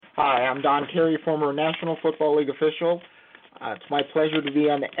Hi, I'm Don Carey, former National Football League official. It's my pleasure to be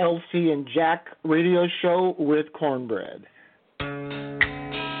on the LCandjack radio show with Cornbread.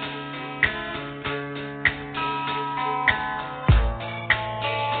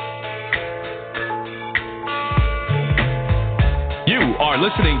 You are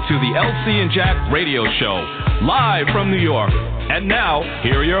listening to the LCandjack radio show, live from New York. And now,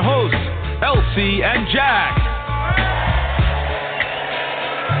 here are your hosts, LC and Jack.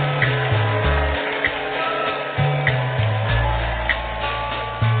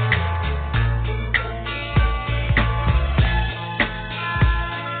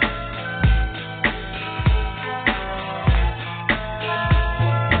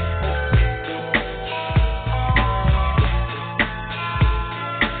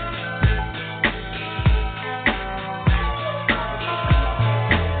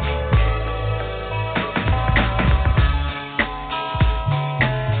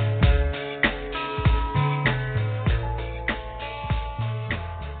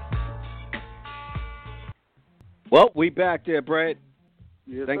 Well, we back there, Brad.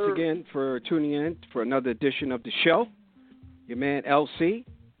 Yes, Thanks sir. again for tuning in for another edition of the show. Your man, LC,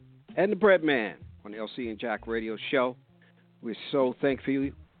 and the Bread Man on the LCandjack radio show. We're so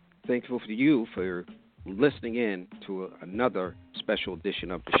thankful for you for listening in to another special edition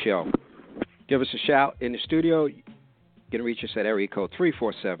of the show. Give us a shout in the studio. You can reach us at area code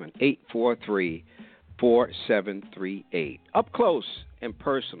 347-843-4738. Up close and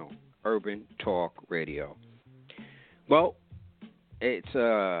personal, Urban Talk Radio. Well, it's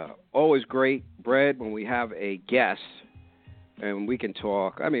always great, Brad, when we have a guest and we can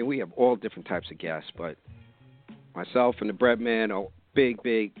talk. I mean, we have all different types of guests, but myself and the Bread Man are big,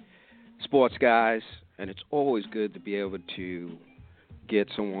 big sports guys, and it's always good to be able to get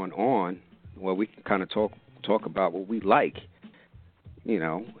someone on where we can kind of talk about what we like,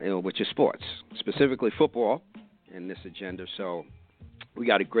 which is sports, specifically football in this agenda. So we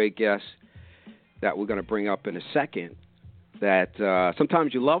got a great guest that we're going to bring up in a second, that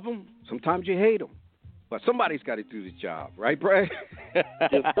sometimes you love them, sometimes you hate them, but somebody's got to do the job, right, Brad? Yes,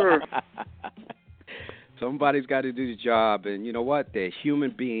 sir. Somebody's got to do the job, and you know what? They're human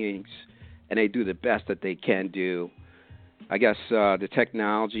beings, and they do the best that they can do. I guess the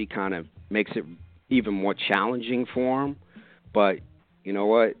technology kind of makes it even more challenging for them, but you know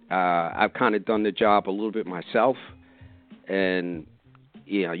what? I've kind of done the job a little bit myself, and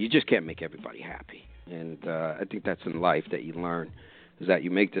you just can't make everybody happy. And I think that's in life that you learn, is that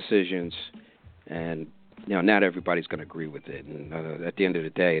you make decisions, and not everybody's going to agree with it. And at the end of the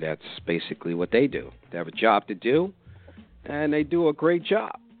day, that's basically what they do. They have a job to do, and they do a great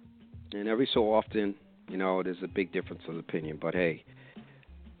job. And every so often, there's a big difference of opinion. But hey,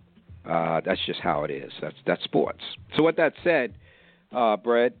 that's just how it is. That's sports. So with that said,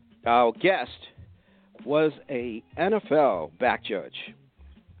 Brett, our guest was a NFL back judge.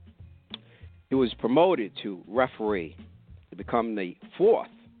 He was promoted to referee to become the fourth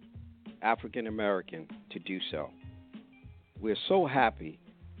African American to do so. We're so happy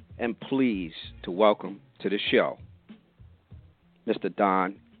and pleased to welcome to the show Mr.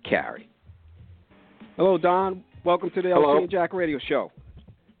 Don Carey. Hello, Don. Welcome to the LCandjack radio show.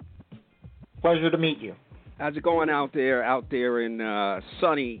 Pleasure to meet you. How's it going out there in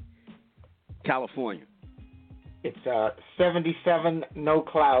sunny California? It's 77, no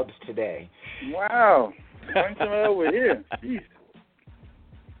clouds today. Wow. Bring some over here. Jeez.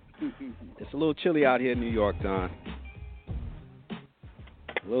 It's a little chilly out here in New York, Don. A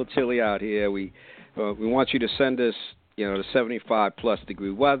little chilly out here. We want you to send us, the 75-plus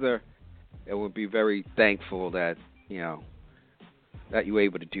degree weather, and we'll be very thankful that, that you're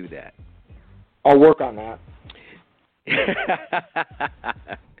able to do that. I'll work on that.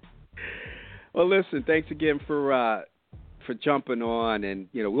 Well, listen, thanks again for jumping on, and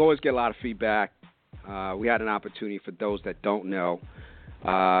we always get a lot of feedback. We had an opportunity, for those that don't know,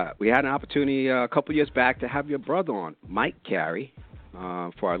 we had an opportunity a couple years back to have your brother on, Mike Carey.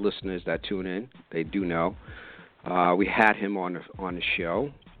 For our listeners that tune in, they do know. We had him on the show,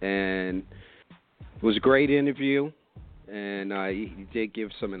 and it was a great interview, and he did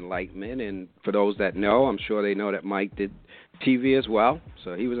give some enlightenment. And for those that know, I'm sure they know that Mike did TV as well,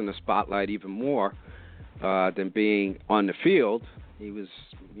 so he was in the spotlight even more than being on the field. He was,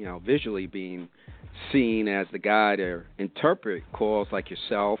 visually being seen as the guy to interpret calls like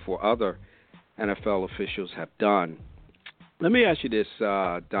yourself or other NFL officials have done. Let me ask you this,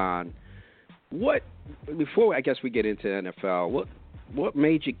 Don. Before I guess we get into NFL, what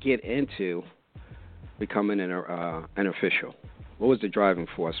made you get into becoming an official? What was the driving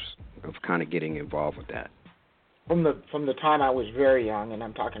force of kind of getting involved with that? from the time I was very young, and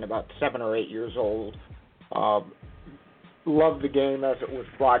I'm talking about 7 or 8 years old, loved the game as it was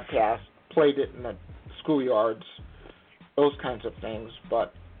broadcast, played it in the schoolyards, those kinds of things.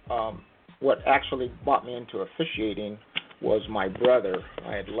 But what actually brought me into officiating was my brother.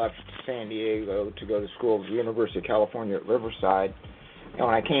 I had left San Diego to go to school at the University of California at Riverside, and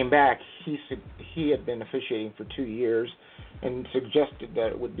when I came back, he had been officiating for 2 years and suggested that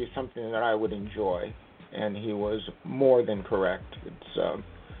it would be something that I would enjoy, and he was more than correct. It's a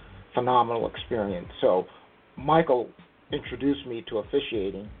phenomenal experience. So Michael introduced me to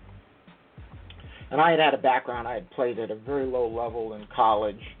officiating, and I had a background. I had played at a very low level in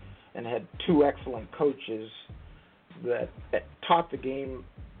college and had 2 excellent coaches that taught the game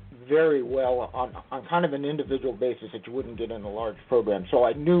very well on kind of an individual basis that you wouldn't get in a large program. So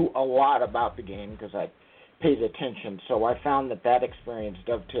I knew a lot about the game because I paid attention. So I found that experience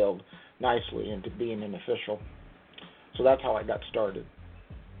dovetailed nicely into being an official. So that's how I got started.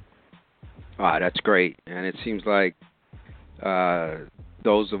 That's great. And it seems like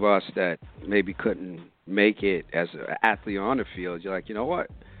those of us that maybe couldn't make it as an athlete on the field, you're like, you know what?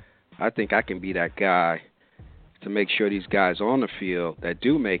 I think I can be that guy to make sure these guys on the field that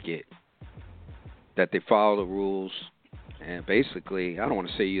do make it, that they follow the rules. And basically, I don't want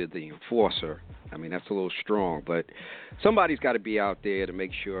to say you're the enforcer. I mean, that's a little strong. But somebody's got to be out there to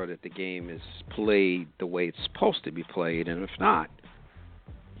make sure that the game is played the way it's supposed to be played. And if not,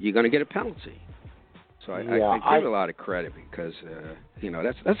 you're going to get a penalty. So I give a lot of credit because,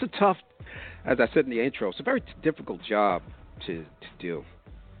 that's a tough, as I said in the intro, it's a very difficult job to do.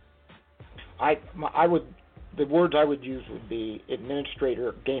 The words I would use would be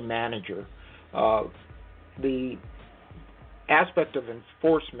administrator, game manager. The aspect of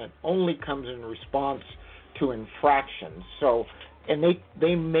enforcement only comes in response to infractions. So, and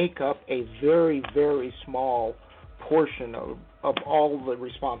they make up a very, very small portion of all the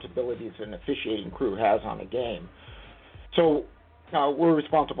responsibilities an officiating crew has on a game. So we're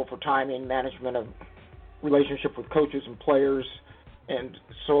responsible for timing, management of relationship with coaches and players, and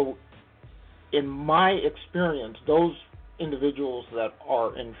so in my experience, those individuals that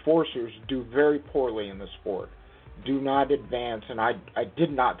are enforcers do very poorly in the sport, do not advance, and I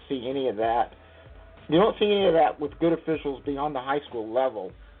did not see any of that. You don't see any of that with good officials beyond the high school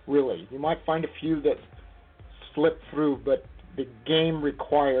level, really. You might find a few that slip through, but the game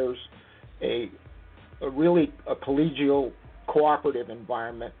requires a collegial, cooperative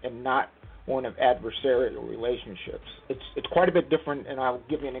environment and not one of adversarial relationships. It's quite a bit different, and I'll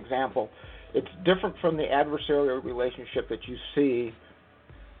give you an example. It's different from the adversarial relationship that you see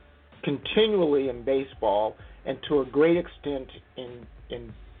continually in baseball and to a great extent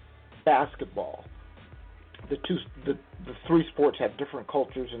in basketball. The 3 sports have different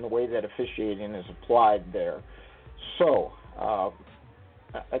cultures in the way that officiating is applied there. So,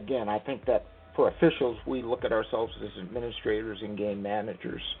 again, I think that for officials, we look at ourselves as administrators and game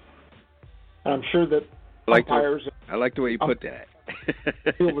managers. And I'm sure that umpires... I like the way you put that.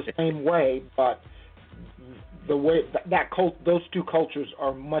 feel the same way, but the way those 2 cultures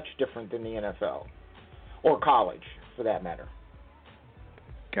are much different than the NFL or college, for that matter.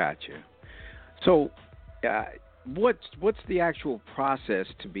 Gotcha. So, what's the actual process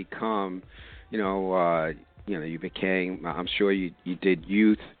to become? You became. I'm sure you did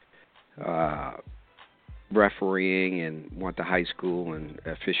youth refereeing and went to high school and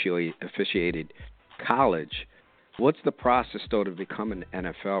officiated college. What's the process, though, to become an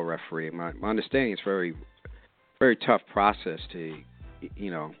NFL referee? My understanding is very, very tough process to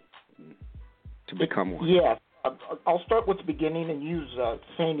become one. Yeah. I'll start with the beginning and use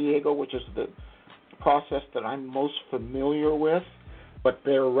San Diego, which is the process that I'm most familiar with, but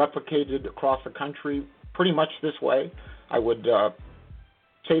they're replicated across the country pretty much this way. I would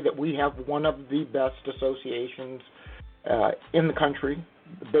say that we have one of the best associations in the country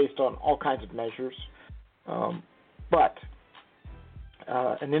based on all kinds of measures. But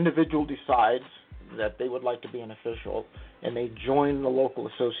an individual decides that they would like to be an official, and they join the local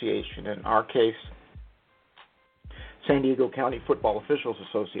association, in our case, San Diego County Football Officials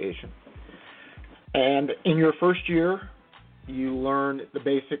Association. And in your first year, you learn the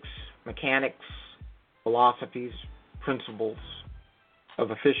basics, mechanics, philosophies, principles of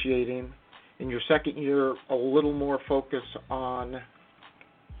officiating. In your second year, a little more focus on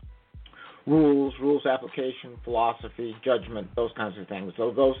rules application, philosophy, judgment, those kinds of things.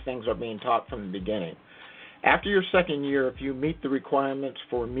 So those things are being taught from the beginning. After your second year, if you meet the requirements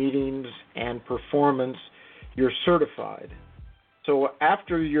for meetings and performance, you're certified. So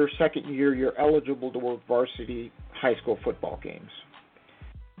after your second year, you're eligible to work varsity high school football games.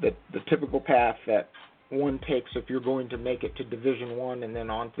 The typical path that one takes if you're going to make it to Division I and then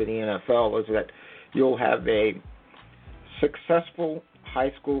on to the NFL is that you'll have a successful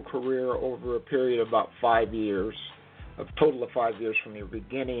high school career over a period of about 5 years, a total of 5 years from your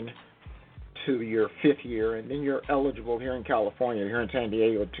beginning to your 5th year, and then you're eligible here in California, here in San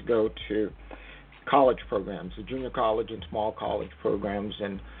Diego, to go to college programs, the junior college and small college programs,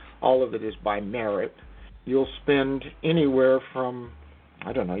 and all of it is by merit. You'll spend anywhere from,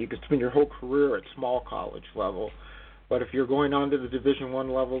 I don't know, you could spend your whole career at small college level, but if you're going on to the Division I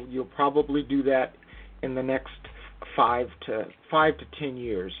level, you'll probably do that in the next 5 to 10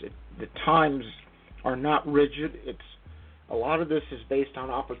 years. The times are not rigid. A lot of this is based on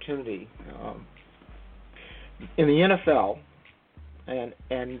opportunity. In the NFL and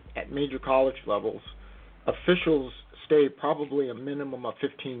at major college levels, officials stay probably a minimum of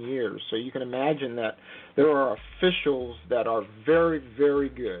 15 years. So you can imagine that there are officials that are very, very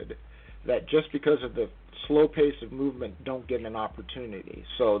good that just because of the slow pace of movement don't get an opportunity.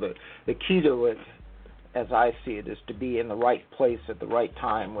 So the key to it, as I see it, is to be in the right place at the right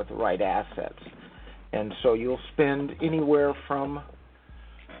time with the right assets. And so you'll spend anywhere from,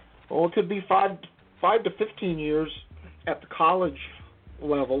 it could be 5 to 15 years at the college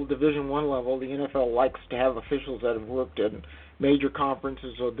level, Division I level. The NFL likes to have officials that have worked in major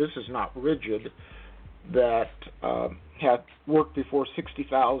conferences, so this is not rigid, that have worked before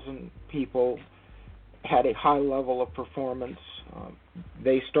 60,000 people, had a high level of performance.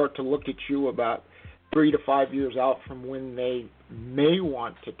 They start to look at you about 3 to 5 years out from when they may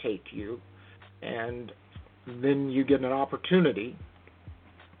want to take you, and then you get an opportunity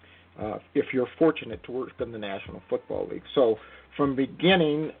if you're fortunate to work in the National Football League. So from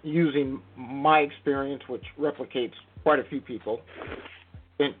beginning, using my experience, which replicates quite a few people,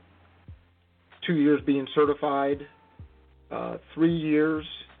 spent 2 years being certified, 3 years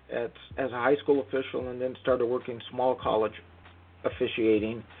as a high school official, and then started working small college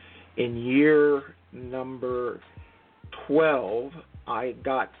officiating. In year number 12, I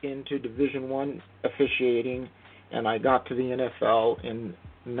got into Division I officiating, and I got to the NFL in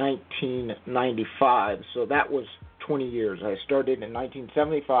 1995. So that was 20 years. I started in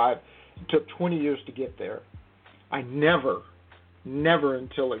 1975. It took 20 years to get there. I never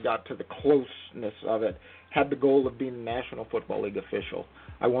until it got to the closeness of it, had the goal of being a National Football League official.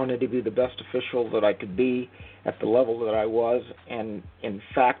 I wanted to be the best official that I could be at the level that I was, and in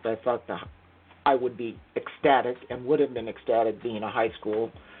fact, I thought that I would be ecstatic and would have been ecstatic being a high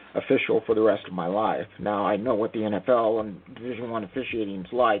school official for the rest of my life. Now, I know what the NFL and Division I officiating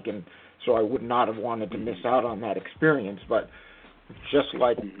is like, and so I would not have wanted to miss out on that experience, but just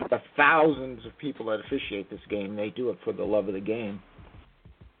like the thousands of people that officiate this game, they do it for the love of the game.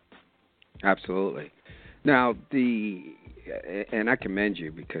 Absolutely. Now, and I commend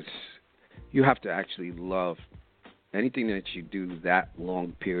you because you have to actually love anything that you do that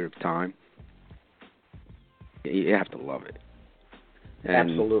long period of time. You have to love it.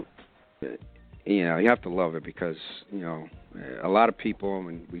 And, absolutely. You have to love it because a lot of people,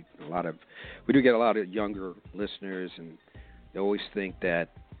 and we do get a lot of younger listeners, and they always think that,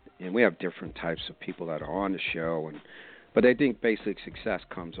 and we have different types of people that are on the show, but they think basic success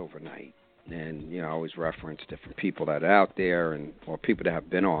comes overnight. And I always reference different people that are out there, or people that have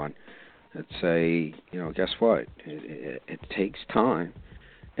been on, that say, guess what? It takes time,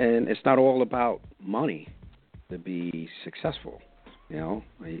 and it's not all about money to be successful,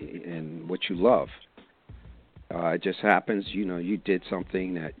 and what you love. It just happens, you did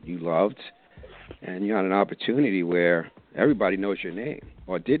something that you loved, and you had an opportunity where everybody knows your name,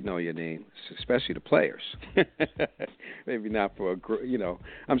 or did know your name, especially the players. Maybe not for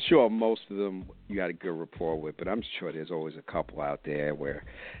I'm sure most of them you had a good rapport with, but I'm sure there's always a couple out there where,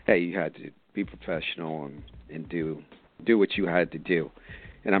 hey, you had to be professional and do what you had to do.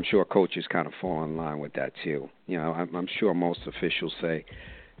 And I'm sure coaches kind of fall in line with that too. I'm sure most officials say,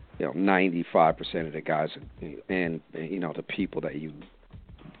 95% of the guys and the people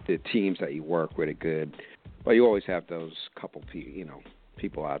the teams that you work with are good, but you always have those couple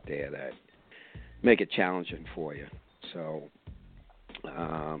people out there that make it challenging for you. So,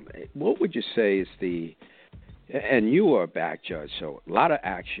 what would you say is and you are a back judge, so a lot of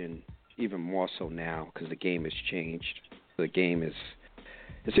action, even more so now because the game has changed.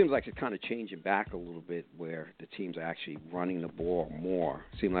 It seems like it's kind of changing back a little bit where the teams are actually running the ball more.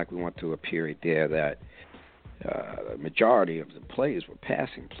 It seemed like we went through a period there that the majority of the plays were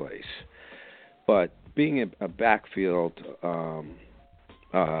passing plays. But being a backfield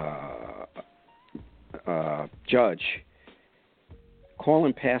judge,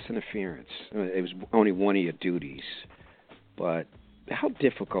 calling pass interference, it was only one of your duties. But how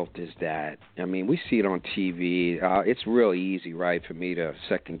difficult is that? I mean, we see it on TV. It's really easy, right, for me to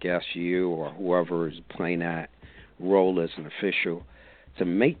second-guess you or whoever is playing that role as an official to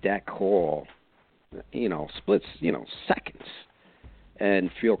make that call, splits, seconds, and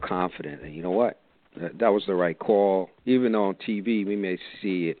feel confident. And you know what? That was the right call. Even though on TV we may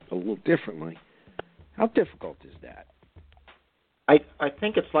see it a little differently. How difficult is that? I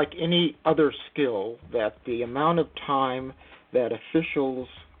think it's like any other skill, that the amount of time that officials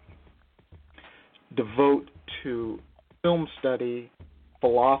devote to film study,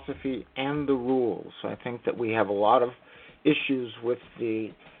 philosophy, and the rules. I think that we have a lot of issues with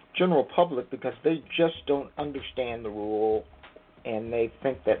the general public because they just don't understand the rule, and they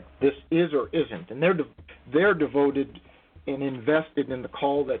think that this is or isn't. And they're devoted and invested in the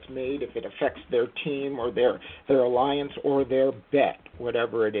call that's made if it affects their team or their alliance or their bet,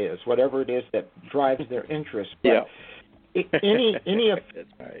 whatever it is that drives their interest. But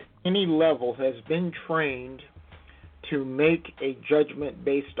any level has been trained to make a judgment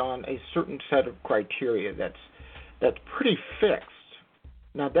based on a certain set of criteria that's pretty fixed.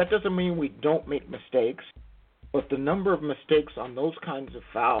 Now, that doesn't mean we don't make mistakes, but the number of mistakes on those kinds of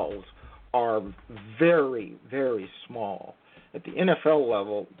fouls are very, very small. At the NFL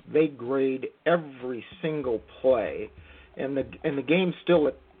level, they grade every single play, and the game still,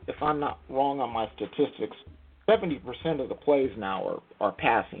 if I'm not wrong on my statistics, 70% of the plays now are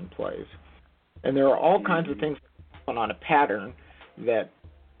passing plays. And there are all kinds of things on a pattern that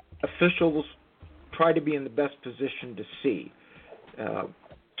officials try to be in the best position to see.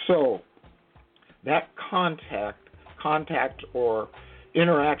 So that contact or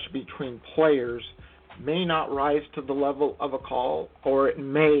interaction between players may not rise to the level of a call, or it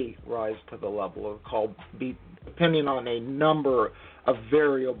may rise to the level of a call, depending on a number of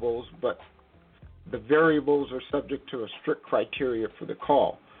variables, but the variables are subject to a strict criteria for the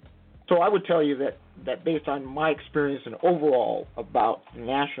call. So I would tell you that based on my experience and overall about the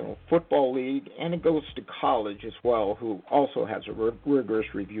National Football League, and it goes to college as well, who also has a rigorous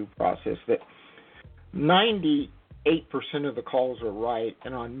review process, that 98% of the calls are right,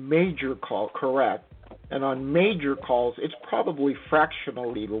 and on major correct, and on major calls, it's probably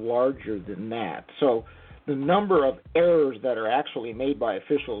fractionally larger than that. So the number of errors that are actually made by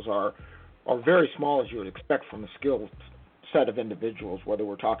officials are very small, as you would expect from a skilled set of individuals, whether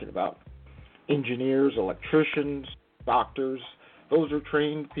we're talking about engineers, electricians, doctors. Those are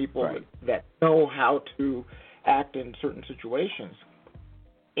trained people that know how to act in certain situations,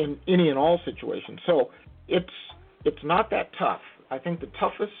 in any and all situations. So it's not that tough. I think the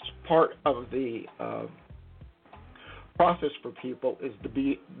toughest part of the process for people is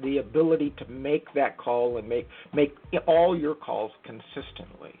the ability to make that call and make all your calls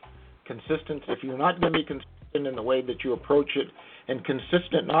consistently. Consistent. If you're not going to be consistent in the way that you approach it, and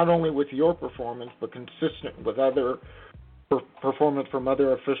consistent not only with your performance, but consistent with other performance from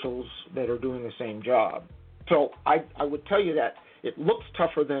other officials that are doing the same job. So I would tell you that it looks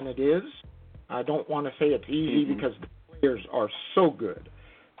tougher than it is. I don't want to say it's easy because the players are so good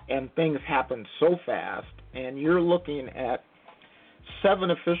and things happen so fast, and you're looking at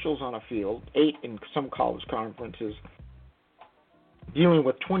 7 officials on a field, 8 in some college conferences, dealing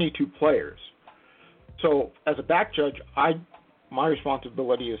with 22 players. So as a back judge, my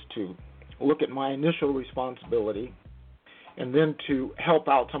responsibility is to look at my initial responsibility and then to help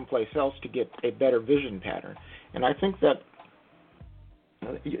out someplace else to get a better vision pattern. And I think that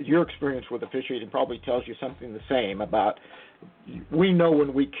your experience with officiating probably tells you something the same about, we know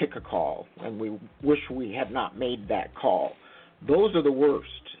when we kick a call and we wish we had not made that call. Those are the worst.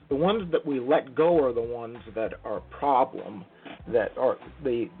 The ones that we let go are the ones that are a problem, that are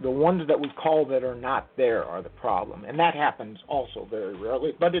the ones that we call that are not there are the problem. And that happens also very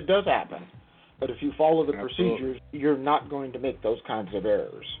rarely, but it does happen. But if you follow the procedures, you're not going to make those kinds of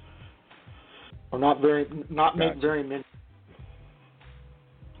errors, or make very many.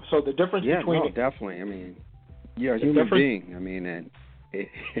 So the difference between definitely. I mean, you're a human being. I mean, and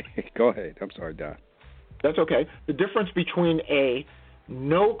go ahead. I'm sorry, Don. That's okay. The difference between a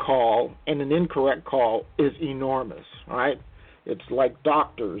no call and an incorrect call is enormous, right? It's like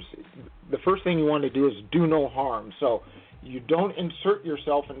doctors. The first thing you want to do is do no harm. So you don't insert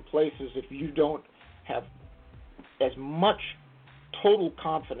yourself in places if you don't have as much total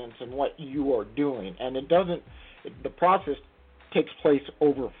confidence in what you are doing. And the process takes place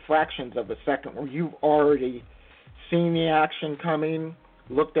over fractions of a second where you've already seen the action coming,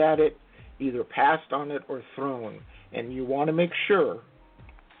 looked at it, either passed on it or thrown. And you want to make sure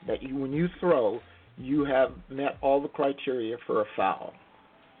that when you throw, you have met all the criteria for a foul.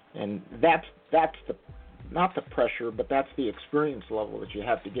 And that's not the pressure, but that's the experience level that you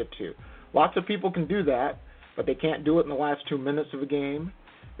have to get to. Lots of people can do that, but they can't do it in the last 2 minutes of a game.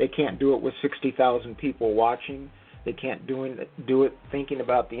 They can't do it with 60,000 people watching. They can't do it thinking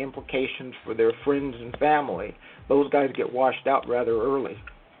about the implications for their friends and family. Those guys get washed out rather early.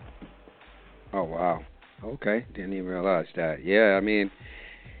 Oh, wow. Okay. Didn't even realize that. Yeah, I mean,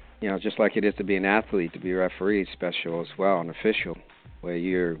 just like it is to be an athlete, to be a referee, special as well, an official, where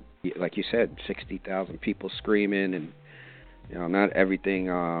you're, like you said, 60,000 people screaming and, not everything,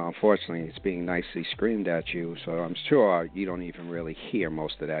 unfortunately, is being nicely screamed at you. So I'm sure you don't even really hear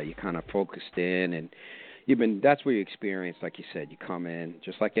most of that. You're kind of focused in, and that's where you experience, like you said, you come in,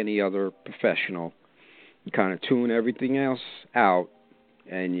 just like any other professional, you kind of tune everything else out,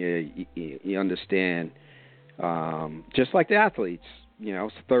 and you understand, just like the athletes,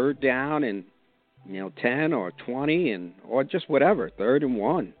 it's third down and, 10 or 20 or just whatever, third and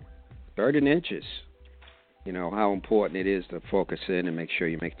 1, third and inches. How important it is to focus in and make sure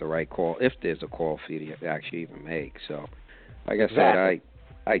you make the right call, if there's a call for you to actually even make. So, like I said,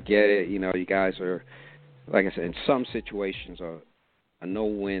 I get it. You guys are, like I said, in some situations are a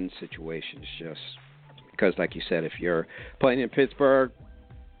no-win situations, just because, like you said, if you're playing in Pittsburgh,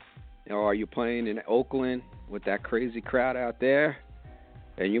 or you're playing in Oakland with that crazy crowd out there,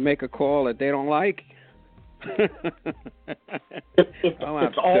 and you make a call that they don't like, it's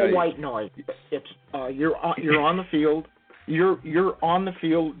all white noise. It's you're on the field. You're on the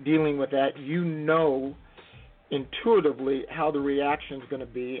field dealing with that. Intuitively how the reaction is going to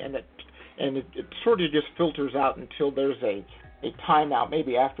be, and it sort of just filters out until there's a timeout,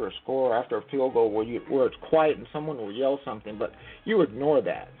 maybe after a score, after a field goal, where it's quiet and someone will yell something, but you ignore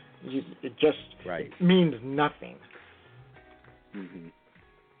that. It just means nothing. Mm-hmm.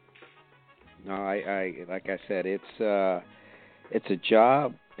 No, I like I said, it's a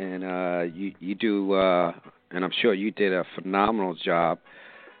job, and you do, and I'm sure you did a phenomenal job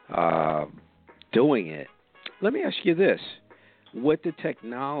doing it. Let me ask you this: with the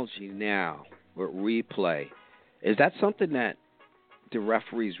technology now, with replay, is that something that the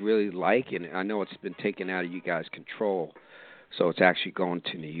referees really like? And I know it's been taken out of you guys' control, so it's actually going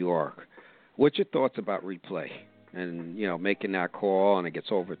to New York. What's your thoughts about replay and making that call and it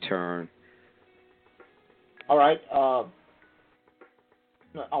gets overturned? All right. I'll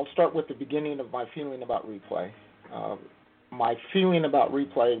start with the beginning of my feeling about replay. My feeling about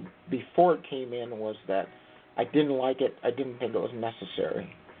replay before it came in was that I didn't like it. I didn't think it was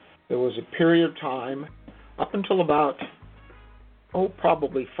necessary. There was a period of time up until about,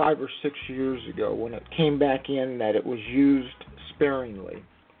 probably 5 or 6 years ago when it came back in that it was used sparingly.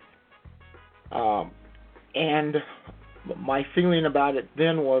 And my feeling about it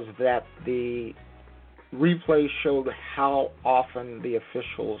then was that the replay showed how often the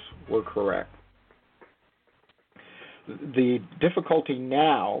officials were correct. The difficulty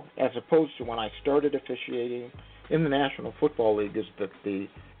now, as opposed to when I started officiating in the National Football League, is that the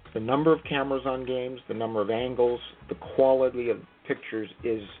number of cameras on games, the number of angles, the quality of pictures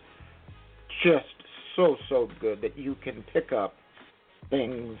is just so good that you can pick up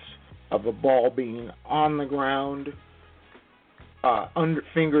things of a ball being on the ground,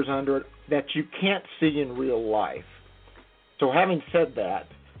 fingers under it, that you can't see in real life. So having said that,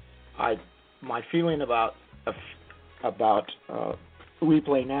 my feeling about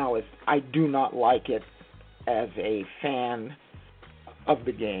replay now is I do not like it as a fan of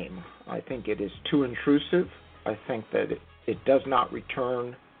the game. I think it is too intrusive. I think that it does not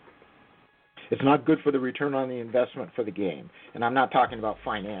return. It's not good for the return on the investment for the game. And I'm not talking about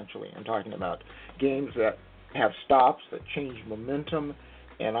financially. I'm talking about games that have stops, that change momentum.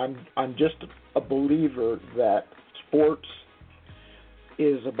 And I'm just a believer that sports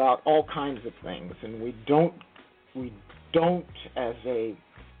is about all kinds of things, and we don't as a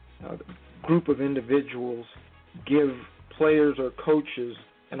group of individuals give players or coaches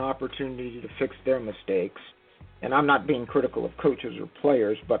an opportunity to fix their mistakes. And I'm not being critical of coaches or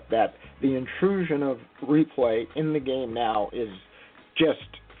players, but that the intrusion of replay in the game now is just,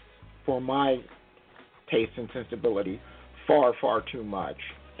 for my taste and sensibility, far too much.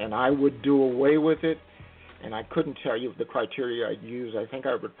 And I would do away with it, and I couldn't tell you the criteria I'd use. I think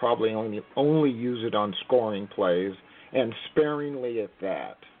I would probably only use it on scoring plays, and sparingly at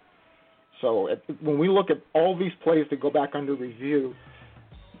that. So when we look at all these plays that go back under review,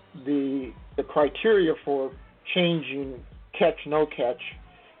 the criteria for changing catch, no catch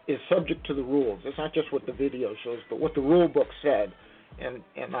is subject to the rules. It's not just what the video shows, but what the rule book said. And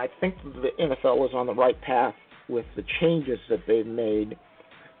I think the NFL is on the right path with the changes that they've made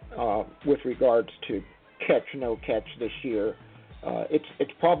with regards to catch, no catch this year.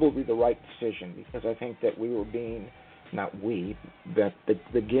 it's probably the right decision, because I think that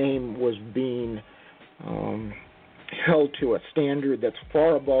the game was being held to a standard that's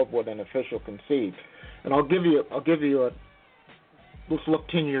far above what an official can see. And I'll give you let's look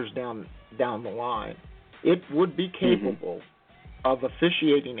 10 years down the line. It would be capable of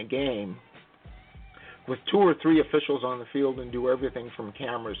officiating a game with 2 or 3 officials on the field and do everything from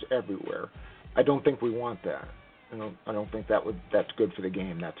cameras everywhere. I don't think we want that. I don't think that's good for the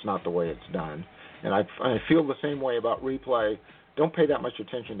game. That's not the way it's done. And I feel the same way about replay. Don't pay that much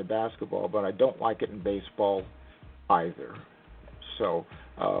attention to basketball, but I don't like it in baseball either. So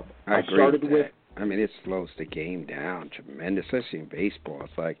I started with. I mean, it slows the game down tremendously, especially in baseball.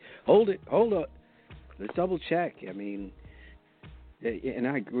 It's like, hold up, let's double check. I mean, and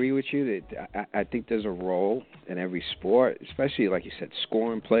I agree with you that I think there's a role in every sport, especially, like you said,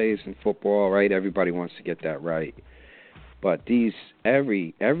 scoring plays in football, right? Everybody wants to get that right. But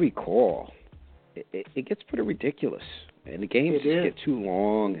every call, it gets pretty ridiculous. And the games just get too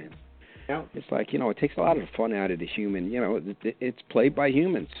long. And it's like, it takes a lot of the fun out of the human. It's played by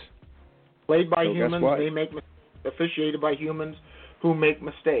humans. Played by humans, they make officiated by humans who make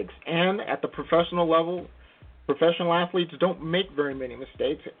mistakes. And at the professional level, professional athletes don't make very many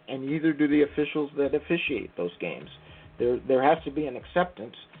mistakes, and neither do the officials that officiate those games. There has to be an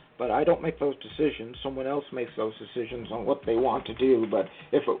acceptance, but I don't make those decisions. Someone else makes those decisions on what they want to do. But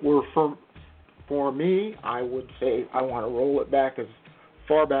if it were for me, I would say I want to roll it back as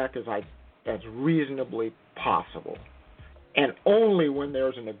far back as reasonably possible. And only when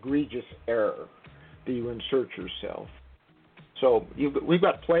there's an egregious error do you insert yourself. So we've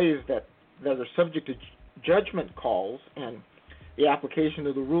got plays that are subject to judgment calls and the application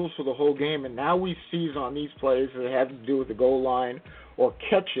of the rules for the whole game, and now we seize on these plays that have to do with the goal line or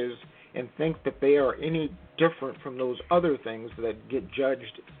catches and think that they are any different from those other things that get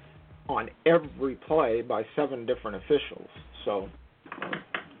judged on every play by 7 different officials. So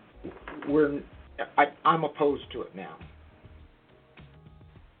I'm opposed to it now.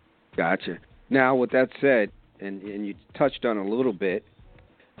 Gotcha. Now, with that said, and you touched on a little bit,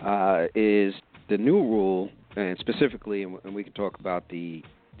 is the new rule, and specifically, and we can talk about the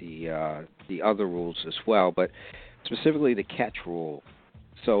other rules as well, but specifically the catch rule.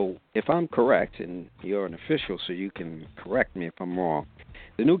 So if I'm correct, and you're an official, so you can correct me if I'm wrong,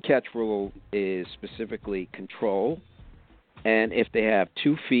 the new catch rule is specifically control, and if they have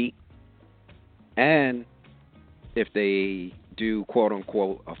 2 feet, and if they do,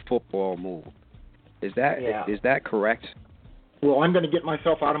 quote-unquote, a football move. Is that correct? Well, I'm going to get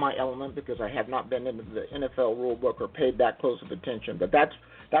myself out of my element because I have not been into the NFL rule book or paid that close of attention, but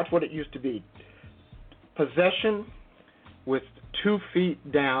that's what it used to be. Possession with 2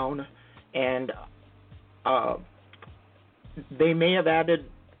 feet down, and they may have added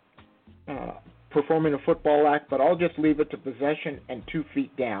performing a football act, but I'll just leave it to possession and 2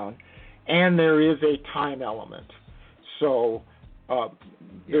 feet down, and there is a time element. So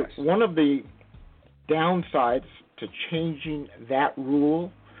one of the downsides to changing that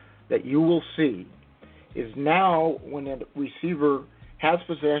rule that you will see is now when a receiver has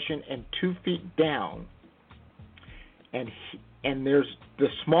possession and 2 feet down, and there's the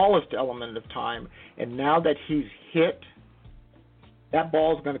smallest element of time, and now that he's hit, that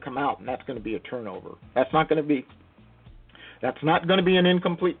ball is going to come out, and that's going to be a turnover. That's not going to be an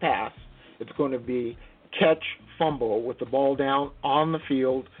incomplete pass. It's going to be catch, fumble with the ball down on the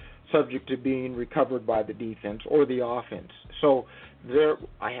field, subject to being recovered by the defense or the offense. So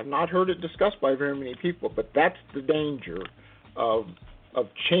I have not heard it discussed by very many people, but that's the danger of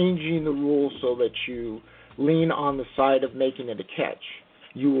changing the rules so that you lean on the side of making it a catch.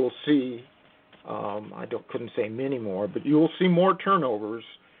 You will see, couldn't say many more, but you will see more turnovers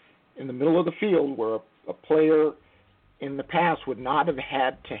in the middle of the field where a player in the past would not have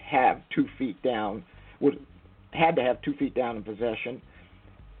had to have 2 feet down, had to have 2 feet down in possession.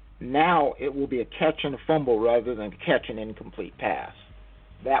 Now it will be a catch and a fumble rather than catch and incomplete pass.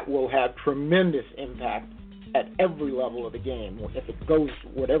 That will have tremendous impact at every level of the game if it goes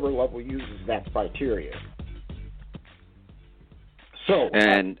whatever level uses that criteria.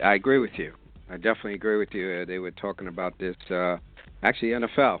 And I agree with you. I definitely agree with you. They were talking about this. Actually,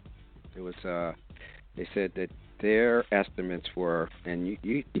 NFL. It was. They said that their estimates were, and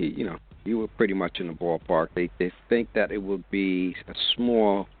you were pretty much in the ballpark. They think that it would be a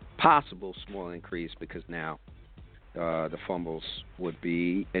possible small increase because now the fumbles would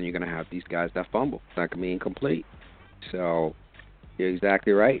be, and you're going to have these guys that fumble. It's not going to be incomplete. So you're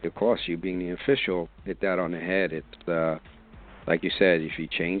exactly right. Of course, you being the official hit that on the head. It's like you said, if you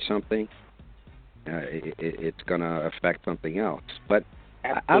change something, it's going to affect something else. But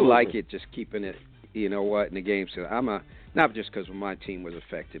I Absolutely. like it, just keeping it, in the game. So not just because my team was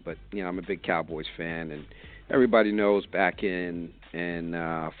affected, but, I'm a big Cowboys fan, and everybody knows back in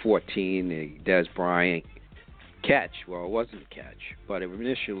 14, the Des Bryant catch. Well, it wasn't a catch, but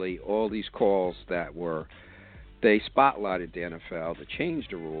initially all these calls they spotlighted the NFL to change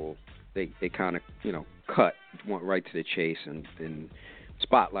the rule. They kind of, went right to the chase and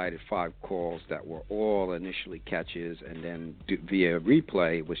spotlighted 5 calls that were all initially catches, and then via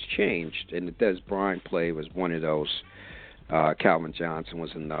replay was changed. And the Des Bryant play was one of those. Calvin Johnson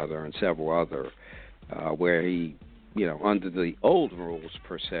was another, and several other, where he, under the old rules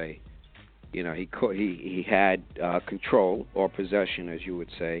per se, he had control or possession, as you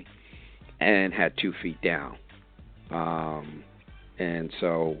would say, and had 2 feet down. And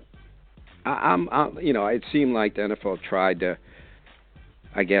so, it seemed like the NFL tried to,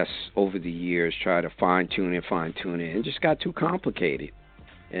 I guess, over the years, try to fine-tune it, and just got too complicated.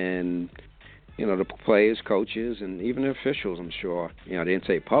 And, the players, coaches, and even the officials, I'm sure, they didn't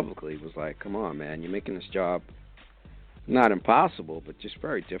say it publicly, was like, come on, man, you're making this job not impossible, but just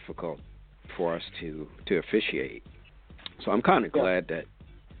very difficult for us to officiate. So I'm kind of glad that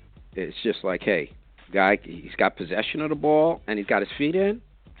it's just like, hey, guy, he's got possession of the ball, and he's got his feet in.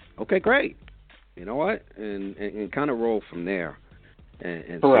 Okay, great. You know what? And kind of roll from there.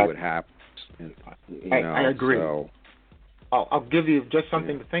 And see what happens. And, I agree. So. I'll give you just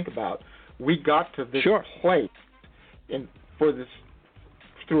something to think about. We got to this place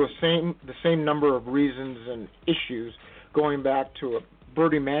through the same number of reasons and issues, going back to a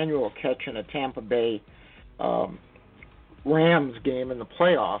Bert Emanuel catch in a Tampa Bay Rams game in the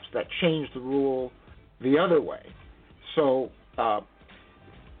playoffs that changed the rule the other way. So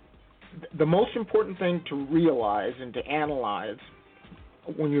the most important thing to realize and to analyze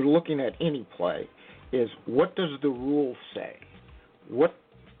when you're looking at any play is, what does the rule say? What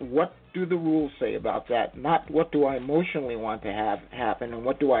do the rules say about that? Not what do I emotionally want to have happen and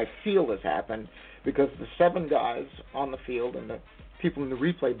what do I feel has happened, because the 7 guys on the field and the people in the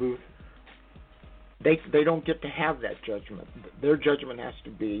replay booth, they don't get to have that judgment. Their judgment has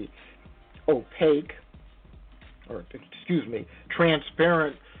to be opaque,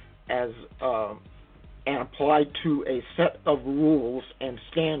 transparent and applied to a set of rules and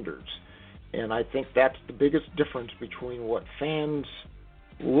standards. And I think that's the biggest difference between what fans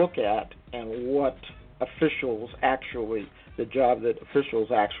look at and what the job that officials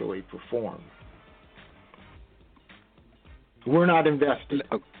actually perform. We're not invested,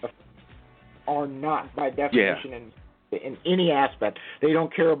 are not by definition in any aspect. They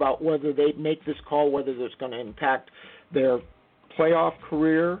don't care about whether they make this call, whether it's going to impact their playoff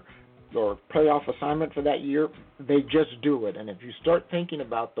career or playoff assignment for that year. They just do it. And if you start thinking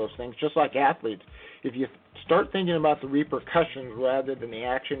about those things, just like athletes, if you start thinking about the repercussions rather than the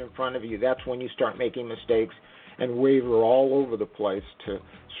action in front of you, that's when you start making mistakes and waver all over the place to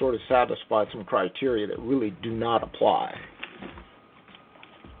sort of satisfy some criteria that really do not apply.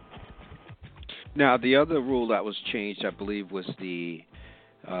 Now, the other rule that was changed, I believe, was the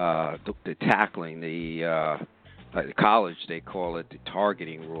tackling. The college, they call it the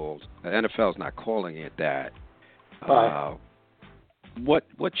targeting rules. The NFL's not calling it that.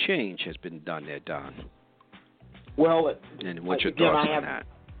 What change has been done there, Don? Well, and what's your thoughts on that?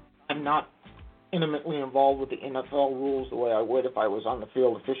 I'm not intimately involved with the NFL rules the way I would if I was on the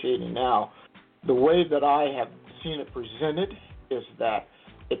field officiating now. The way that I have seen it presented is that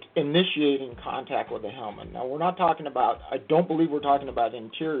it's initiating contact with the helmet. Now, we're not talking about, I don't believe we're talking about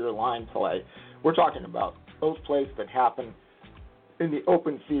interior line play. We're talking about those plays that happen in the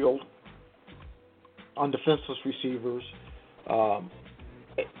open field on defenseless receivers.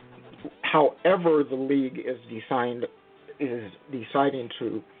 However the league is deciding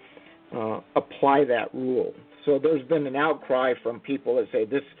to apply that rule. So there's been an outcry from people that say,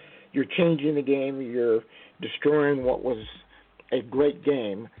 you're changing the game, you're destroying what was a great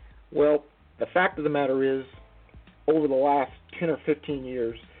game. Well, the fact of the matter is, over the last 10 or 15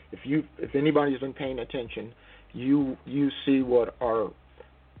 years, if anybody's been paying attention, you see what are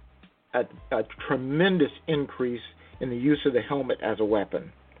a tremendous increase in the use of the helmet as a weapon,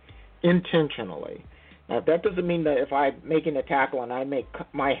 intentionally. Now, that doesn't mean that if I'm making a tackle and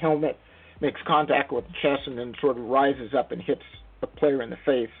my helmet makes contact with the chest and then sort of rises up and hits the player in the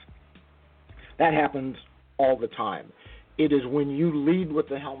face. That happens all the time. It is when you lead with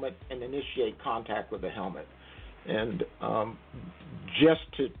the helmet and initiate contact with the helmet. And just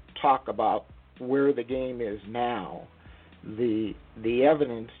to talk about where the game is now, the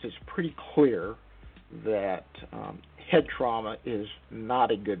evidence is pretty clear that head trauma is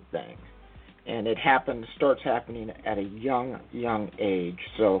not a good thing. and it starts happening at a young age.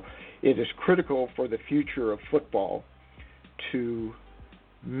 So it is critical for the future of football to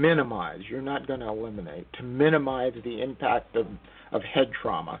minimize, you're not going to eliminate, to minimize the impact of head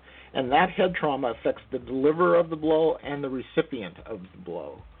trauma. And that head trauma affects the deliverer of the blow and the recipient of the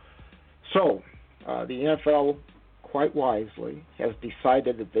blow. So the NFL, quite wisely, has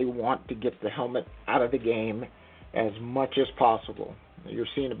decided that they want to get the helmet out of the game as much as possible. You're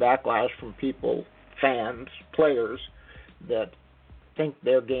seeing a backlash from people, fans, players, that think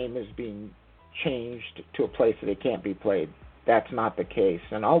their game is being changed to a place that it can't be played. That's not the case.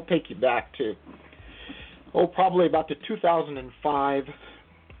 And I'll take you back to, probably about to 2005,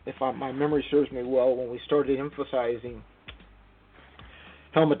 if my memory serves me well, when we started emphasizing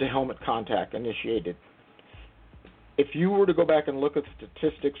helmet-to-helmet contact initiated. If you were to go back and look at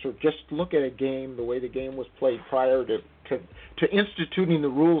statistics or just look at a game, the way the game was played prior to instituting the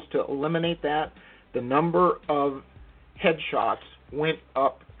rules to eliminate that, the number of headshots went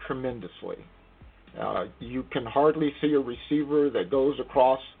up tremendously. You can hardly see a receiver that goes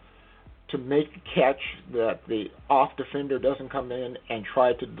across to make a catch that the off defender doesn't come in and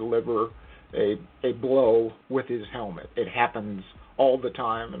try to deliver a blow with his helmet. It happens all the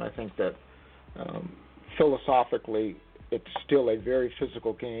time, and I think that philosophically it's still a very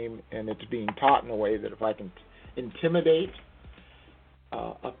physical game, and it's being taught in a way that if I can intimidate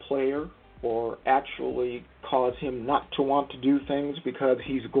a player or actually cause him not to want to do things because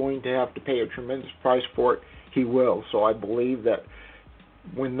he's going to have to pay a tremendous price for it, he will. So I believe that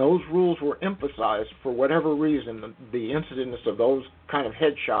when those rules were emphasized, for whatever reason, the incidence of those kind of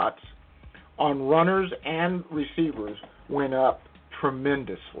headshots on runners and receivers went up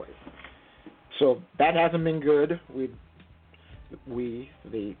tremendously. So that hasn't been good. We,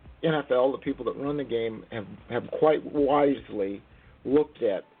 the NFL, the people that run the game, have quite wisely looked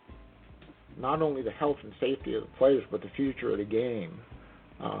at not only the health and safety of the players, but the future of the game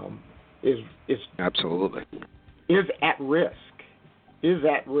is absolutely at risk. Is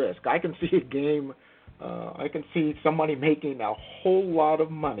at risk. I can see a game. I can see somebody making a whole lot of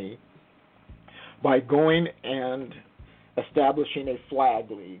money by going and establishing a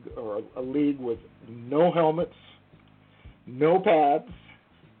flag league or a league with no helmets, no pads.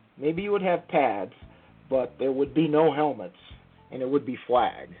 Maybe you would have pads, but there would be no helmets, and it would be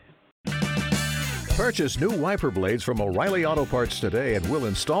flag. Purchase new wiper blades from O'Reilly Auto Parts today and we'll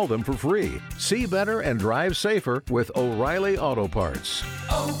install them for free. See better and drive safer with O'Reilly Auto Parts.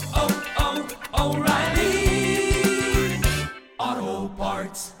 O'Reilly Auto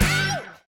Parts.